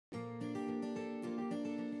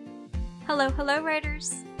Hello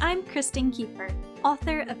writers! I'm Kristen Kiefer,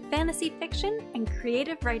 author of fantasy fiction and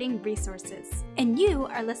creative writing resources, and you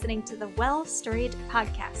are listening to the Well Storied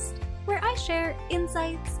podcast, where I share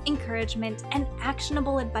insights, encouragement, and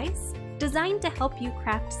actionable advice designed to help you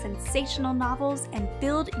craft sensational novels and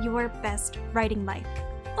build your best writing life,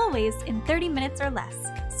 always in 30 minutes or less,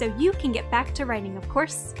 so you can get back to writing, of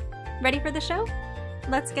course. Ready for the show?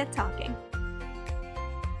 Let's get talking.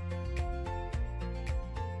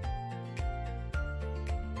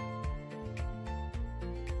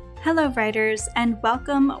 Hello writers, and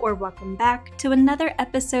welcome back to another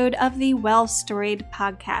episode of the Well Storied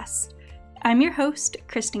podcast. I'm your host,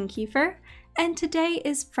 Kristen Kiefer, and today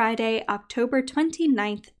is Friday, October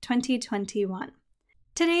 29th, 2021.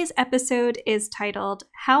 Today's episode is titled,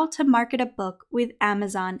 How to Market a Book with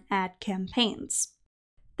Amazon Ad Campaigns.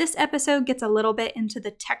 This episode gets a little bit into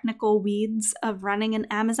the technical weeds of running an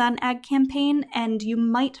Amazon ad campaign, and you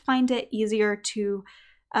might find it easier to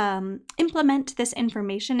implement this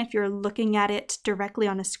information if you're looking at it directly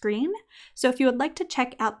on a screen. So if you would like to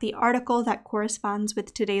check out the article that corresponds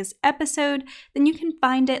with today's episode, then you can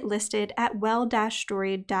find it listed at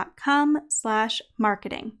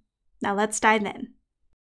well-storied.com/marketing. Now let's dive in.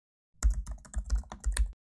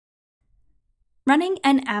 Running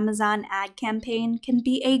an Amazon ad campaign can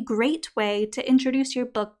be a great way to introduce your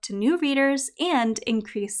book to new readers and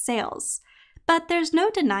increase sales. But there's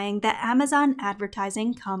no denying that Amazon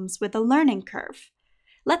advertising comes with a learning curve.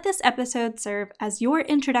 Let this episode serve as your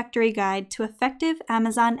introductory guide to effective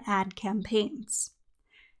Amazon ad campaigns.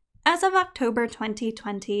 As of October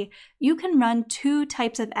 2020, you can run two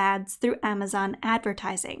types of ads through Amazon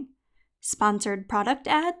advertising: sponsored product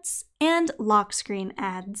ads and lock screen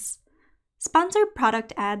ads. Sponsored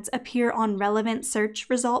product ads appear on relevant search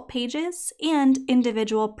result pages and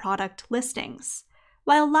individual product listings,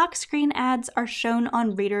 while lock screen ads are shown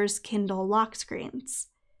on readers' Kindle lock screens.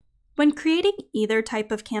 When creating either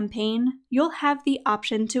type of campaign, you'll have the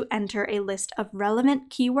option to enter a list of relevant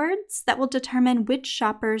keywords that will determine which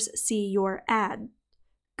shoppers see your ad.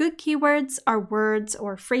 Good keywords are words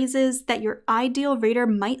or phrases that your ideal reader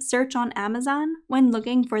might search on Amazon when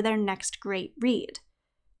looking for their next great read.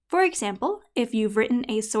 For example, if you've written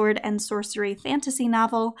a sword and sorcery fantasy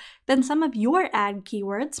novel, then some of your ad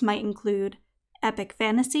keywords might include epic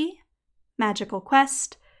fantasy, magical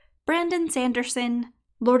quest, Brandon Sanderson,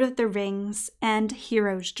 Lord of the Rings, and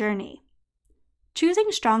hero's journey. Choosing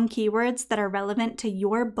strong keywords that are relevant to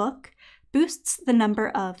your book boosts the number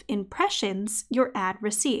of impressions your ad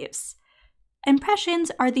receives. Impressions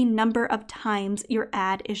are the number of times your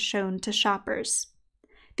ad is shown to shoppers.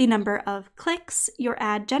 The number of clicks your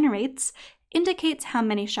ad generates indicates how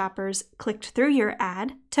many shoppers clicked through your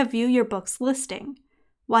ad to view your book's listing,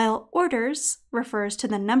 while orders refers to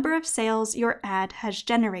the number of sales your ad has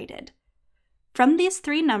generated. From these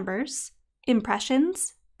three numbers,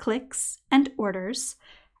 impressions, clicks, and orders,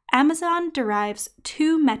 Amazon derives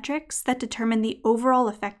two metrics that determine the overall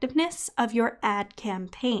effectiveness of your ad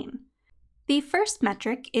campaign. The first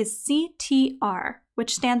metric is CTR,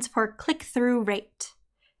 which stands for click-through rate.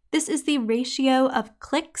 This is the ratio of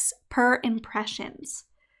clicks per impressions.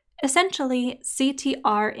 Essentially,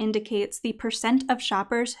 CTR indicates the percent of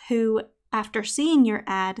shoppers who, after seeing your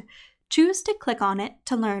ad, choose to click on it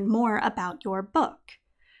to learn more about your book.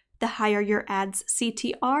 The higher your ad's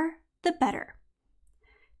CTR, the better.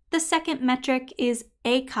 The second metric is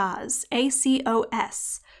ACOS,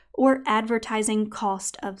 ACOS, or advertising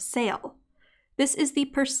cost of sale. This is the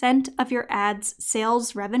percent of your ad's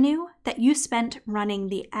sales revenue that you spent running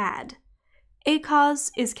the ad.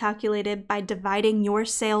 ACOS is calculated by dividing your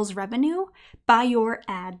sales revenue by your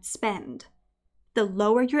ad spend. The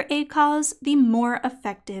lower your ACOS, the more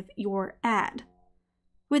effective your ad.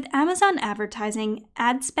 With Amazon advertising,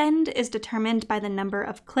 ad spend is determined by the number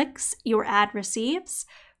of clicks your ad receives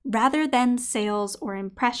rather than sales or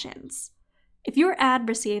impressions. If your ad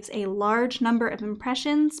receives a large number of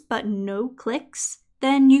impressions but no clicks,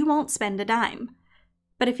 then you won't spend a dime.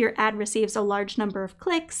 But if your ad receives a large number of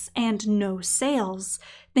clicks and no sales,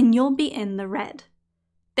 then you'll be in the red.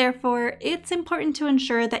 Therefore, it's important to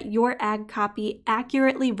ensure that your ad copy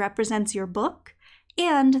accurately represents your book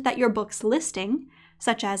and that your book's listing,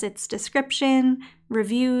 such as its description,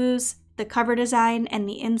 reviews, the cover design, and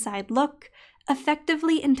the inside look,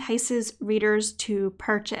 effectively entices readers to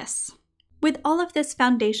purchase. With all of this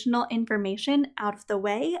foundational information out of the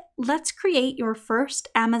way, let's create your first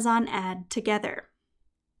Amazon ad together.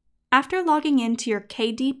 After logging into your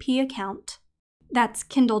KDP account, that's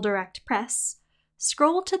Kindle Direct Press,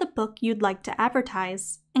 scroll to the book you'd like to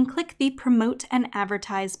advertise and click the Promote and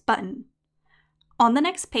Advertise button. On the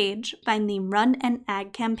next page, find the Run an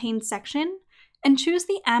Ad Campaign section and choose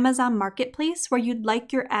the Amazon Marketplace where you'd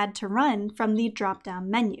like your ad to run from the drop-down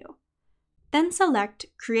menu. Then select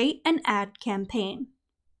Create an Ad Campaign.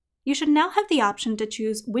 You should now have the option to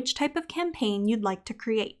choose which type of campaign you'd like to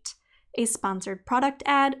create, a sponsored product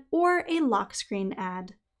ad or a lock screen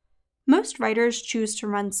ad. Most writers choose to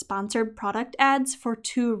run sponsored product ads for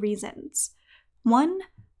two reasons. One,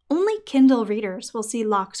 only Kindle readers will see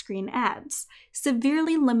lock screen ads,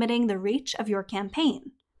 severely limiting the reach of your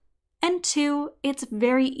campaign. And two, it's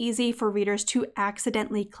very easy for readers to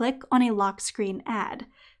accidentally click on a lock screen ad,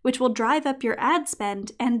 which will drive up your ad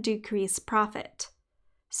spend and decrease profit.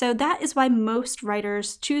 So that is why most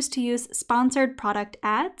writers choose to use sponsored product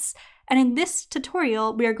ads, and in this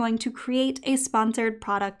tutorial, we are going to create a sponsored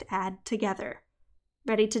product ad together.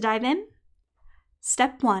 Ready to dive in?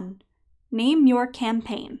 Step 1. Name your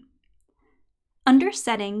campaign. Under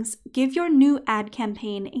Settings, give your new ad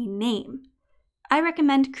campaign a name. I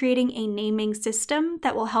recommend creating a naming system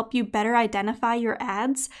that will help you better identify your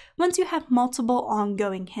ads once you have multiple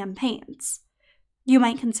ongoing campaigns. You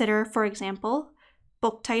might consider, for example,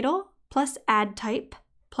 book title plus ad type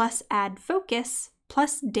plus ad focus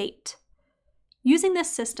plus date. Using this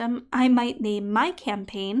system, I might name my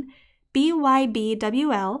campaign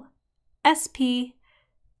BYBWL SP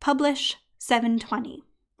Publish 720,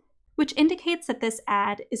 which indicates that this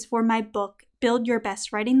ad is for my book Build Your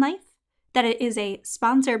Best Writing Life, that it is a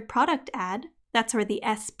sponsored product ad, that's where the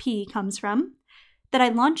SP comes from, that I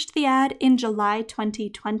launched the ad in July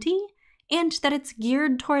 2020, and that it's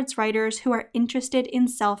geared towards writers who are interested in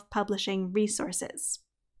self-publishing resources.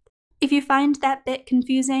 If you find that bit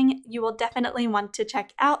confusing, you will definitely want to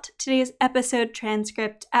check out today's episode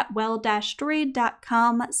transcript at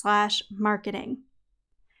well-storied.com/marketing.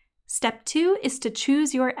 Step 2 is to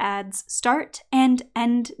choose your ad's start and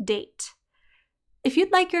end date. If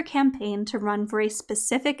you'd like your campaign to run for a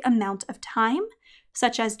specific amount of time,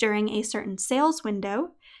 such as during a certain sales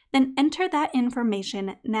window, then enter that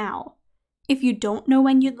information now. If you don't know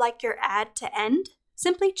when you'd like your ad to end,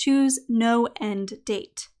 simply choose No End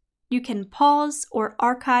Date. You can pause or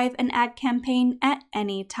archive an ad campaign at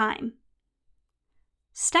any time.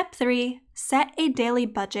 Step 3. Set a daily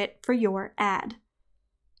budget for your ad.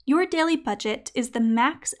 Your daily budget is the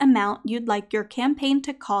max amount you'd like your campaign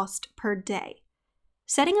to cost per day.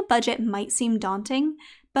 Setting a budget might seem daunting,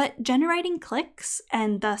 but generating clicks,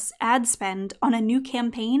 and thus ad spend, on a new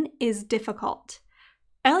campaign is difficult.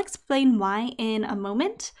 I'll explain why in a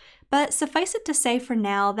moment, but suffice it to say for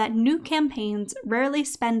now that new campaigns rarely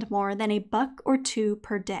spend more than $1 or $2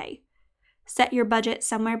 per day. Set your budget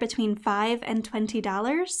somewhere between $5 and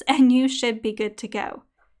 $20, and you should be good to go.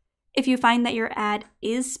 If you find that your ad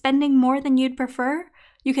is spending more than you'd prefer,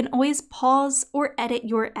 you can always pause or edit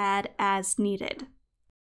your ad as needed.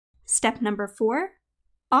 Step number 4,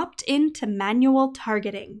 opt in to manual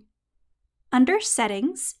targeting. Under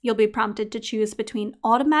Settings, you'll be prompted to choose between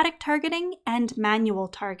automatic targeting and manual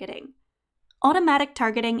targeting. Automatic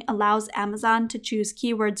targeting allows Amazon to choose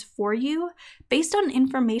keywords for you based on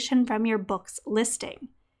information from your book's listing.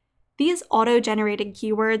 These auto-generated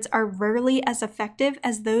keywords are rarely as effective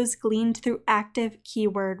as those gleaned through active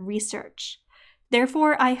keyword research.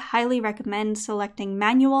 Therefore, I highly recommend selecting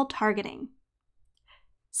manual targeting.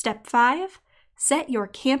 Step 5, set your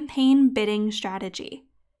campaign bidding strategy.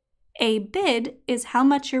 A bid is how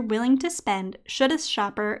much you're willing to spend should a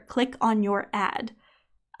shopper click on your ad.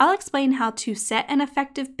 I'll explain how to set an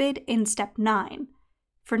effective bid in Step 9.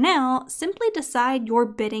 For now, simply decide your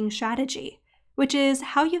bidding strategy, which is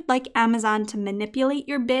how you'd like Amazon to manipulate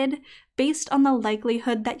your bid based on the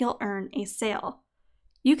likelihood that you'll earn a sale.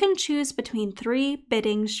 You can choose between 3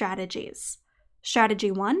 bidding strategies. Strategy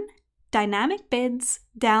 1, dynamic bids,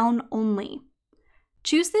 down only.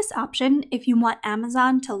 Choose this option if you want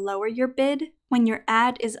Amazon to lower your bid when your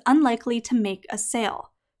ad is unlikely to make a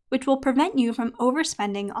sale, which will prevent you from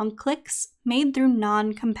overspending on clicks made through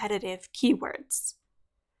non-competitive keywords.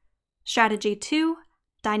 Strategy 2,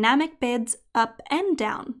 dynamic bids up and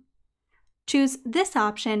down. Choose this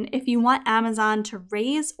option if you want Amazon to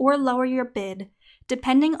raise or lower your bid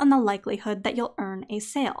depending on the likelihood that you'll earn a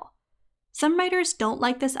sale. Some writers don't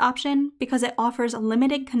like this option because it offers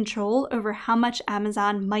limited control over how much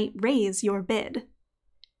Amazon might raise your bid.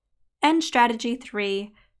 And strategy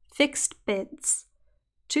 3, fixed bids.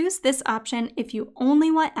 Choose this option if you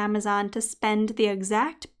only want Amazon to spend the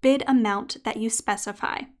exact bid amount that you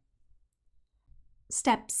specify.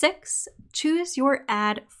 Step 6, choose your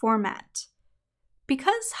ad format.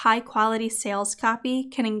 Because high-quality sales copy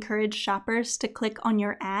can encourage shoppers to click on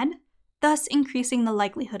your ad, thus increasing the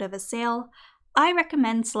likelihood of a sale, I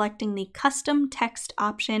recommend selecting the custom text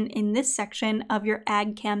option in this section of your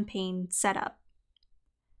ad campaign setup.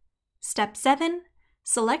 Step 7.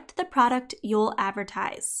 Select the product you'll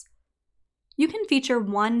advertise. You can feature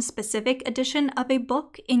one specific edition of a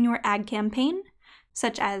book in your ad campaign,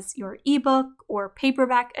 such as your ebook or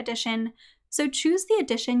paperback edition, so choose the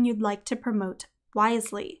edition you'd like to promote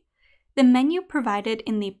wisely. The menu provided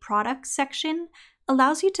in the Products section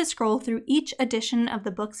allows you to scroll through each edition of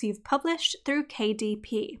the books you've published through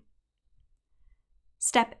KDP.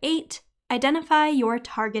 Step 8. Identify your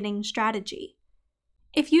targeting strategy.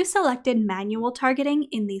 If you selected manual targeting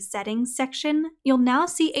in the Settings section, you'll now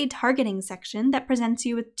see a targeting section that presents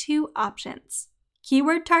you with two options: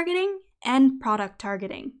 keyword targeting and product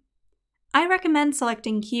targeting. I recommend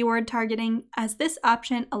selecting keyword targeting as this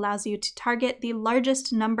option allows you to target the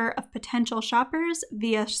largest number of potential shoppers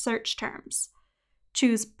via search terms.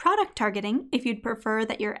 Choose product targeting if you'd prefer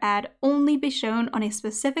that your ad only be shown on a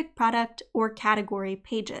specific product or category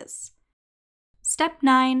pages. Step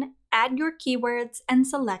 9. Add your keywords and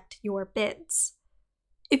select your bids.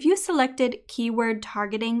 If you selected keyword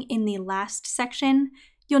targeting in the last section,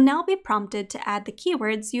 you'll now be prompted to add the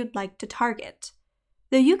keywords you'd like to target.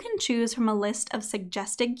 Though you can choose from a list of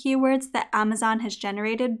suggested keywords that Amazon has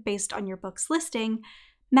generated based on your book's listing,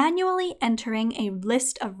 manually entering a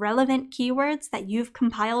list of relevant keywords that you've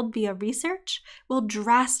compiled via research will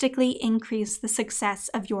drastically increase the success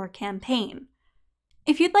of your campaign.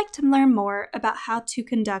 If you'd like to learn more about how to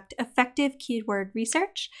conduct effective keyword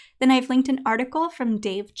research, then I've linked an article from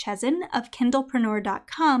Dave Chezin of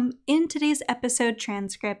Kindlepreneur.com in today's episode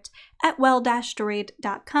transcript at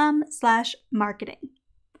well-storied.com/marketing.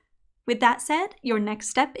 With that said, your next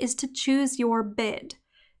step is to choose your bid.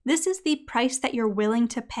 This is the price that you're willing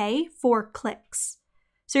to pay for clicks.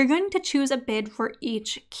 So you're going to choose a bid for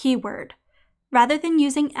each keyword. Rather than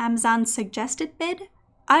using Amazon's suggested bid,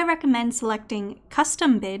 I recommend selecting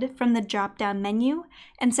Custom Bid from the drop-down menu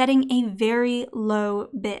and setting a very low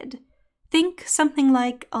bid. Think something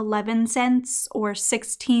like 11 cents or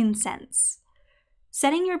 16 cents.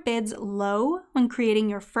 Setting your bids low when creating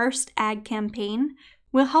your first ad campaign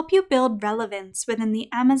will help you build relevance within the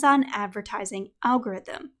Amazon advertising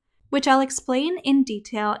algorithm, which I'll explain in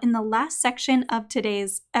detail in the last section of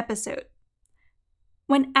today's episode.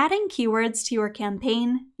 When adding keywords to your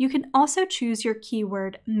campaign, you can also choose your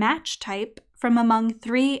keyword match type from among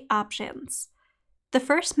three options. The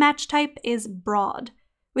first match type is broad,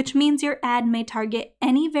 which means your ad may target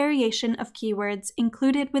any variation of keywords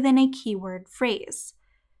included within a keyword phrase.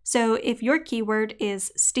 So if your keyword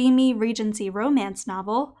is steamy Regency romance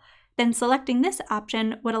novel, then selecting this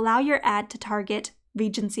option would allow your ad to target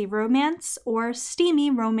Regency romance or steamy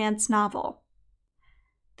romance novel.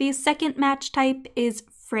 The second match type is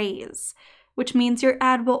phrase, which means your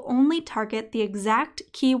ad will only target the exact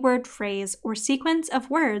keyword phrase or sequence of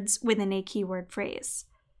words within a keyword phrase.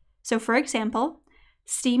 So for example,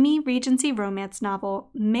 steamy Regency romance novel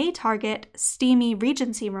may target steamy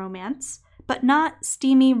Regency romance, but not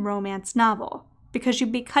steamy romance novel, because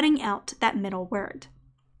you'd be cutting out that middle word.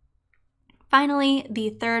 Finally, the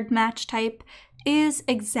third match type is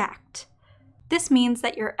exact. This means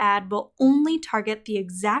that your ad will only target the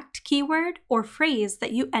exact keyword or phrase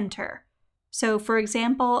that you enter. So for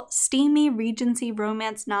example, steamy Regency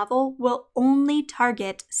romance novel will only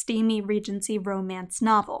target steamy Regency romance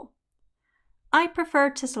novel. I prefer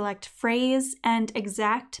to select phrase and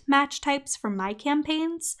exact match types for my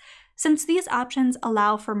campaigns, since these options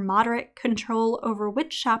allow for moderate control over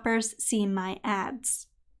which shoppers see my ads.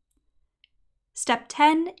 Step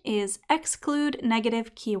 10 is exclude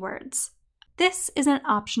negative keywords. This is an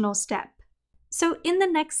optional step. So in the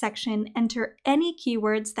next section, enter any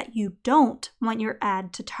keywords that you don't want your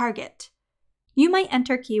ad to target. You might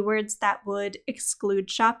enter keywords that would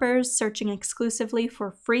exclude shoppers searching exclusively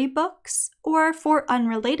for free books or for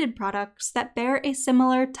unrelated products that bear a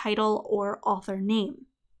similar title or author name.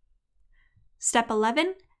 Step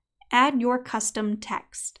 11, add your custom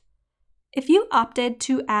text. If you opted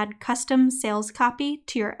to add custom sales copy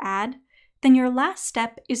to your ad, then your last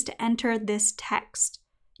step is to enter this text.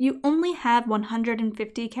 You only have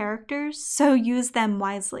 150 characters, so use them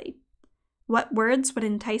wisely. What words would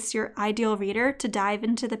entice your ideal reader to dive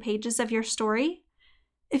into the pages of your story?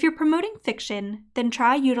 If you're promoting fiction, then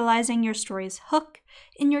try utilizing your story's hook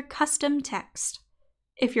in your custom text.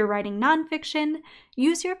 If you're writing nonfiction,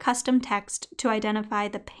 use your custom text to identify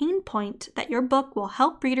the pain point that your book will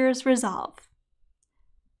help readers resolve.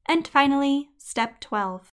 And finally, step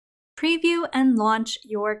 12. Preview and launch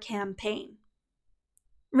your campaign.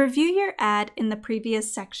 Review your ad in the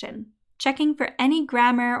previous section, checking for any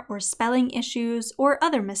grammar or spelling issues or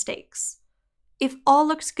other mistakes. If all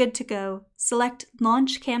looks good to go, select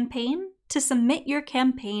Launch Campaign to submit your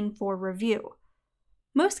campaign for review.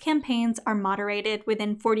 Most campaigns are moderated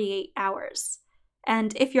within 48 hours.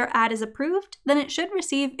 And if your ad is approved, then it should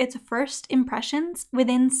receive its first impressions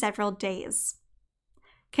within several days.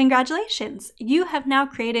 Congratulations! You have now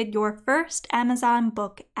created your first Amazon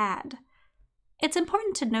book ad. It's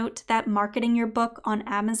important to note that marketing your book on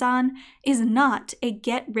Amazon is not a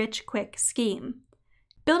get-rich-quick scheme.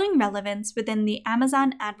 Building relevance within the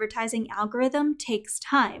Amazon advertising algorithm takes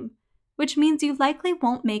time, which means you likely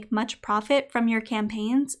won't make much profit from your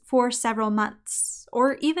campaigns for several months,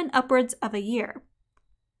 or even upwards of a year.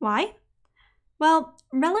 Why? Well,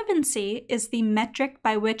 relevancy is the metric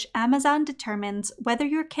by which Amazon determines whether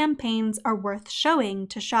your campaigns are worth showing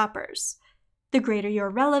to shoppers. The greater your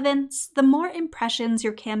relevance, the more impressions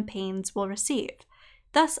your campaigns will receive,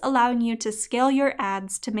 thus allowing you to scale your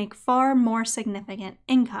ads to make far more significant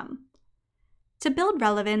income. To build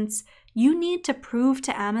relevance, you need to prove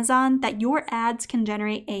to Amazon that your ads can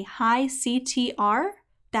generate a high CTR,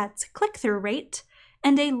 that's click-through rate,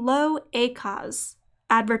 and a low ACOS,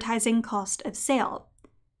 advertising cost of sale.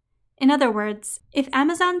 In other words, if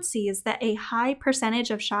Amazon sees that a high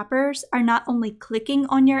percentage of shoppers are not only clicking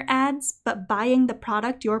on your ads but buying the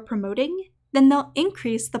product you're promoting, then they'll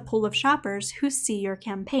increase the pool of shoppers who see your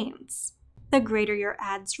campaigns. The greater your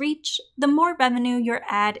ads reach, the more revenue your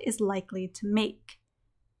ad is likely to make.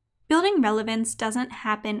 Building relevance doesn't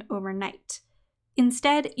happen overnight.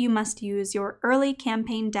 Instead, you must use your early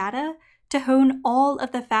campaign data to hone all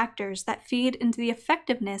of the factors that feed into the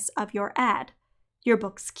effectiveness of your ad. Your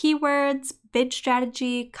book's keywords, bid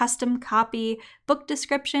strategy, custom copy, book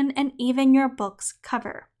description, and even your book's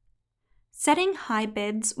cover. Setting high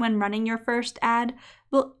bids when running your first ad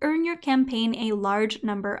will earn your campaign a large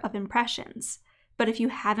number of impressions. But if you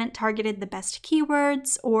haven't targeted the best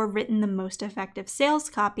keywords or written the most effective sales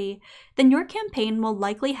copy, then your campaign will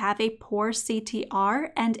likely have a poor CTR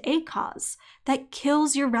and ACOS that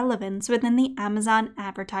kills your relevance within the Amazon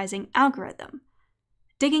advertising algorithm.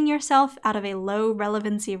 Digging yourself out of a low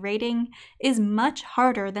relevancy rating is much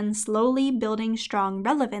harder than slowly building strong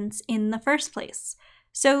relevance in the first place,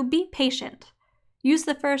 so be patient. Use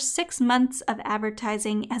the first 6 months of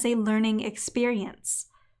advertising as a learning experience.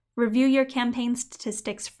 Review your campaign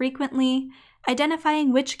statistics frequently,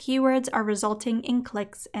 identifying which keywords are resulting in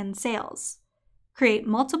clicks and sales. Create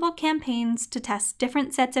multiple campaigns to test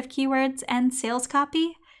different sets of keywords and sales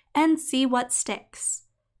copy, and see what sticks.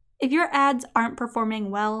 If your ads aren't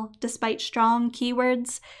performing well despite strong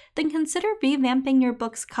keywords, then consider revamping your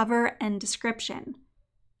book's cover and description.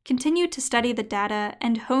 Continue to study the data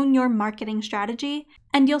and hone your marketing strategy,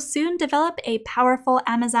 and you'll soon develop a powerful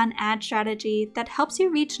Amazon ad strategy that helps you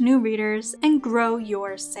reach new readers and grow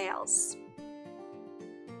your sales.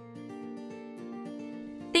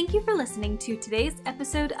 Thank you for listening to today's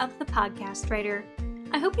episode of The Podcast Writer.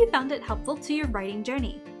 I hope you found it helpful to your writing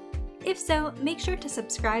journey. If so, make sure to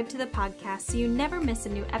subscribe to the podcast so you never miss a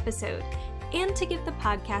new episode, and to give the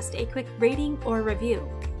podcast a quick rating or review.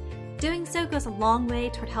 Doing so goes a long way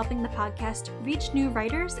toward helping the podcast reach new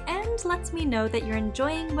writers and lets me know that you're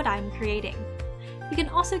enjoying what I'm creating. You can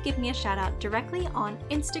also give me a shout out directly on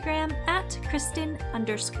Instagram at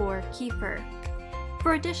Kristen_Kiefer.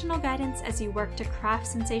 For additional guidance as you work to craft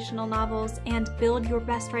sensational novels and build your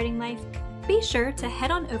best writing life, be sure to head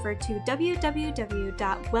on over to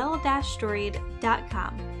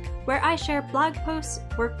www.well-storied.com, where I share blog posts,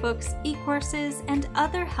 workbooks, e-courses, and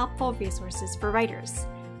other helpful resources for writers.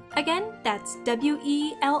 Again, that's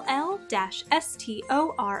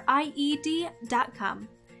well-storied.com.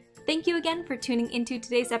 Thank you again for tuning into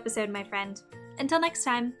today's episode, my friend. Until next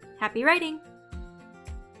time, happy writing!